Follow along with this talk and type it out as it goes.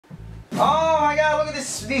Oh my god, look at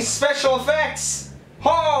these special effects!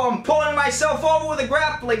 Oh, I'm pulling myself over with a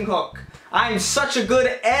grappling hook. I'm such a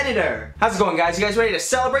good editor. How's it going, guys? You guys ready to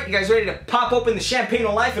celebrate? You guys ready to pop open the champagne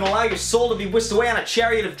of life and allow your soul to be whisked away on a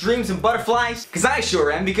chariot of dreams and butterflies? Because I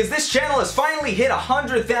sure am, because this channel has finally hit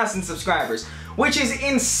 100,000 subscribers. Which is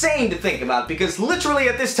insane to think about, because literally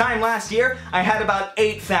at this time last year, I had about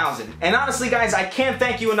 8,000. And honestly, guys, I can't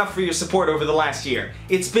thank you enough for your support over the last year.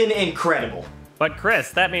 It's been incredible. But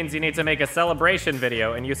Chris, that means you need to make a celebration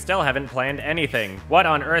video, and you still haven't planned anything. What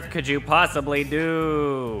on earth could you possibly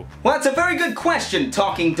do? Well, that's a very good question,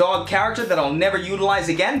 talking dog character that I'll never utilize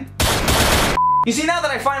again. You see, now that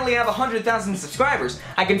I finally have 100,000 subscribers,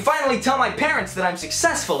 I can finally tell my parents that I'm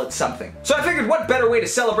successful at something. So I figured what better way to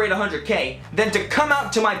celebrate 100K than to come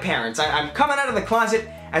out to my parents. I'm coming out of the closet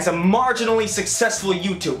as a marginally successful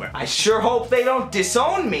YouTuber. I sure hope they don't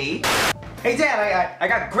disown me. Hey Dad, I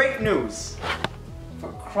got great news.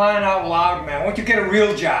 For crying out loud, man, why don't you get a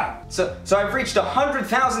real job? So I've reached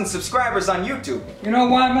 100,000 subscribers on YouTube. You know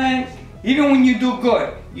what, man? Even when you do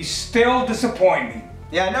good, you still disappoint me.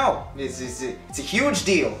 Yeah, I know. It's a huge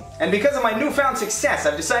deal. And because of my newfound success,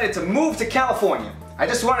 I've decided to move to California. I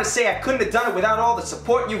just want to say I couldn't have done it without all the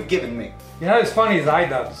support you've given me. You're not as funny as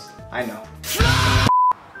iDubbbz. I know.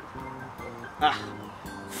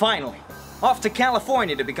 Finally. Off to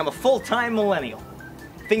California to become a full-time millennial.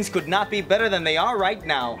 Things could not be better than they are right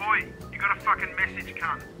now. Boy, you got a fucking message,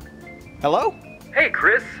 cunt. Hello? Hey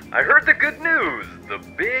Chris, I heard the good news. The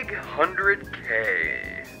big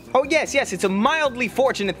 100K. Oh yes, it's a mildly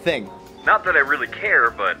fortunate thing. Not that I really care,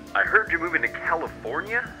 but I heard you're moving to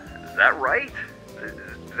California? Is that right? Is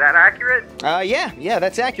that accurate? Yeah,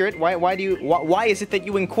 that's accurate. Why is it that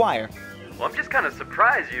you inquire? Well, I'm just kind of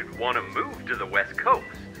surprised you'd want to move to the West Coast.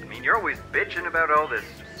 I mean, you're always bitching about all this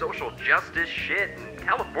social justice shit, and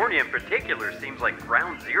California in particular seems like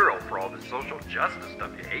ground zero for all the social justice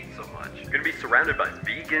stuff you hate so much. You're gonna be surrounded by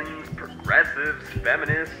vegans, progressives,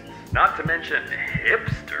 feminists, not to mention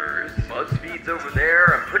hipsters. BuzzFeed's over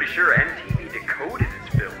there. I'm pretty sure MTV Decoded is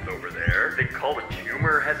filmed over there. They College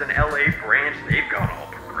Humor has an LA branch. They've got all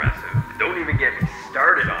progressive. Don't even get me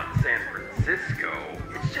started on San Francisco.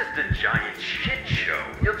 It's just a giant shit show.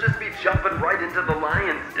 You'll just be jumping right into the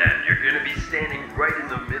lion's den. You're gonna be standing right in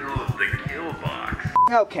the middle of the kill box.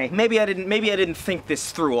 Okay, maybe I didn't think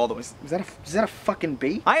this through all the way. Is that a fucking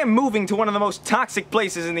bee? I am moving to one of the most toxic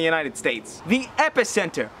places in the United States. The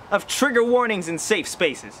epicenter of trigger warnings and safe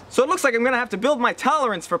spaces. So it looks like I'm gonna have to build my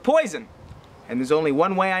tolerance for poison. And there's only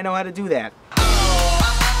one way I know how to do that.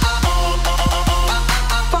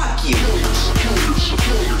 Fuck you.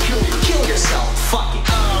 Kill yourself. Fuck it.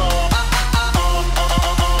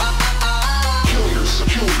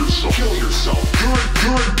 Kill yourself.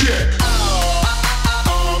 You're a dick.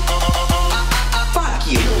 Fuck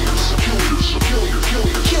you.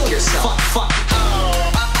 Kill yourself. Fuck it.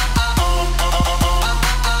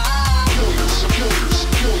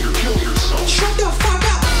 Shut the fuck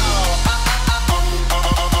up.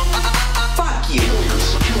 Fuck you.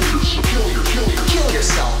 Kill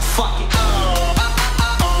yourself. Fuck it.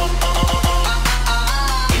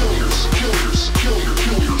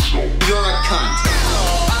 You're a cunt.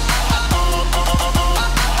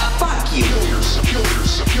 Fuck you.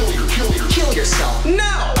 Kill yourself.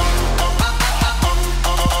 No!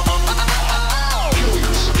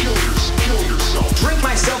 Drink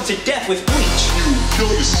myself to death with bleach. You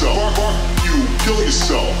kill yourself. Fuck you. Kill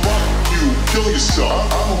yourself. Fuck you. Kill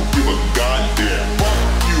yourself. I don't give a goddamn. Fuck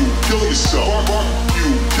you. Kill yourself. Fuck you.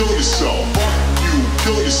 Kill yourself. Fuck you.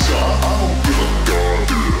 Kill yourself. I don't give a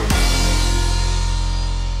goddamn.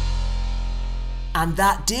 And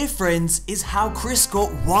that, dear friends, is how Chris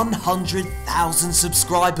got 100,000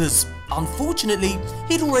 subscribers. Unfortunately,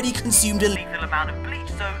 he'd already consumed a lethal amount of bleach,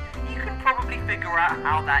 so you can probably figure out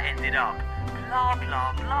how that ended up. Blah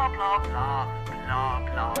blah blah blah blah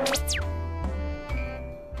blah blah.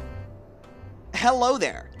 Hello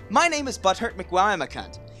there. My name is Butthurt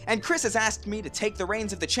McWimacunt, and Chris has asked me to take the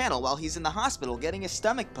reins of the channel while he's in the hospital getting his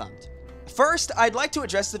stomach pumped. First, I'd like to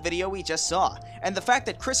address the video we just saw, and the fact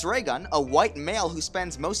that Chris Raygun, a white male who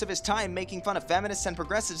spends most of his time making fun of feminists and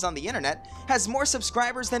progressives on the internet, has more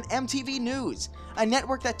subscribers than MTV News, a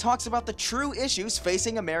network that talks about the true issues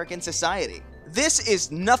facing American society. This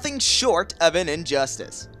is nothing short of an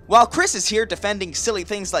injustice. While Chris is here defending silly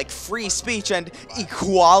things like free speech and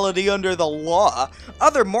equality under the law,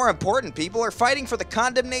 other more important people are fighting for the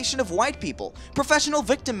condemnation of white people, professional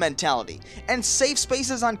victim mentality, and safe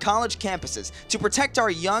spaces on college campuses to protect our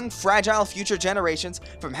young, fragile future generations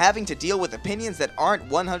from having to deal with opinions that aren't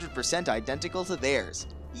 100% identical to theirs.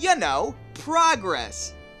 You know,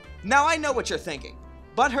 progress. Now I know what you're thinking.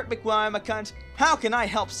 Butthurt McWimacunt, how can I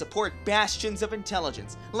help support bastions of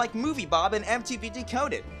intelligence like Movie Bob and MTV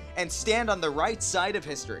Decoded and stand on the right side of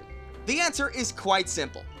history? The answer is quite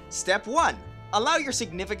simple. Step 1. Allow your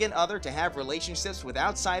significant other to have relationships with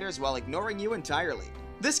outsiders while ignoring you entirely.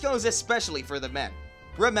 This goes especially for the men.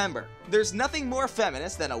 Remember, there's nothing more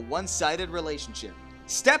feminist than a one-sided relationship.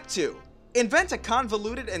 Step 2. Invent a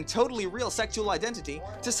convoluted and totally real sexual identity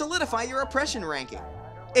to solidify your oppression ranking.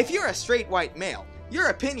 If you're a straight white male, your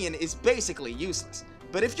opinion is basically useless.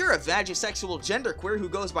 But if you're a vagisexual genderqueer who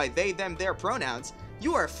goes by they, them, their pronouns,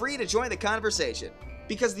 you are free to join the conversation.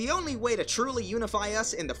 Because the only way to truly unify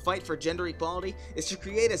us in the fight for gender equality is to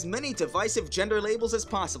create as many divisive gender labels as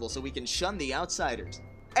possible so we can shun the outsiders.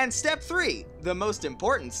 And step 3, the most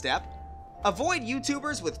important step, avoid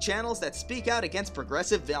YouTubers with channels that speak out against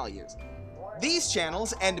progressive values. These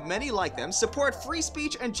channels, and many like them, support free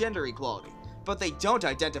speech and gender equality, but they don't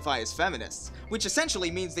identify as feminists, which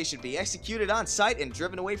essentially means they should be executed on sight and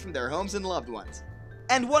driven away from their homes and loved ones.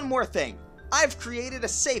 And one more thing, I've created a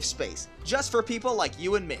safe space just for people like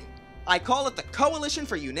you and me. I call it the Coalition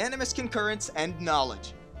for Unanimous Concurrence and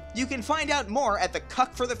Knowledge. You can find out more at the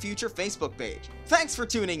Cuck for the Future Facebook page. Thanks for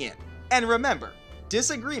tuning in, and remember,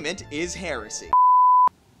 disagreement is heresy.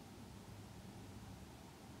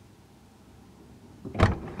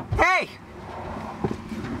 Hey!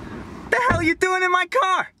 The hell are you doing in my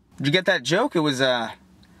car? Did you get that joke? It was a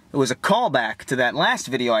callback to that last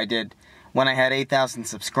video I did when I had 8,000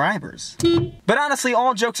 subscribers. But honestly,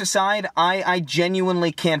 all jokes aside, I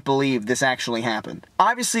genuinely can't believe this actually happened.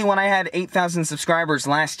 Obviously, when I had 8,000 subscribers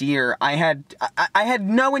last year, I had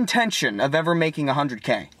no intention of ever making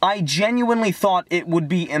 100K. I genuinely thought it would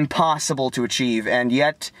be impossible to achieve, and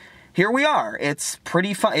yet here we are. It's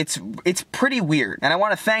pretty fun. It's pretty weird. And I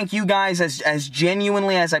want to thank you guys as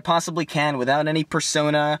genuinely as I possibly can, without any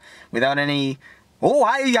persona, without any, oh,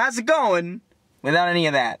 hi, how's it going? Without any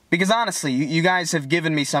of that. Because honestly, you guys have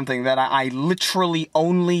given me something that I literally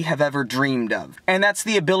only have ever dreamed of. And that's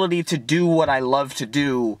the ability to do what I love to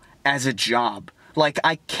do as a job. Like,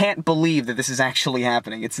 I can't believe that this is actually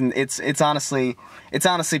happening. It's honestly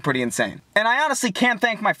pretty insane. And I honestly can't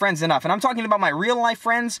thank my friends enough. And I'm talking about my real life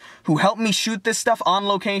friends who helped me shoot this stuff on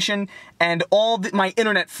location, and all my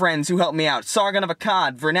internet friends who helped me out. Sargon of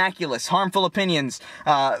Akkad, Vernaculus, Harmful Opinions,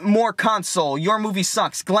 More Console, Your Movie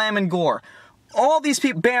Sucks, Glam and Gore. All these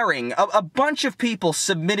people, Bearing, a bunch of people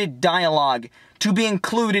submitted dialogue to be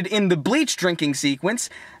included in the Bleach drinking sequence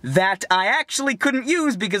that I actually couldn't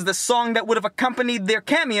use because the song that would have accompanied their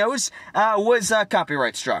cameos was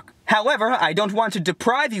copyright struck. However, I don't want to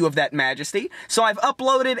deprive you of that majesty, so I've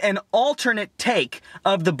uploaded an alternate take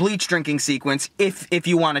of the Bleach drinking sequence if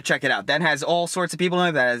you want to check it out. That has all sorts of people in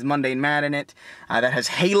it. That has Mundane Matt in it. That has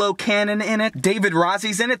Halo Cannon in it. David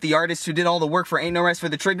Rossi's in it, the artist who did all the work for Ain't No Rest for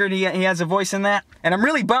the Triggered. He has a voice in that. And I'm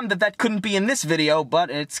really bummed that couldn't be in this video, but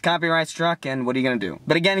it's copyright struck, and what are you gonna do?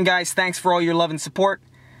 But again, guys, thanks for all your love and support.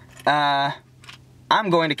 I'm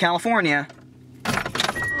going to California.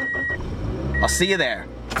 I'll see you there.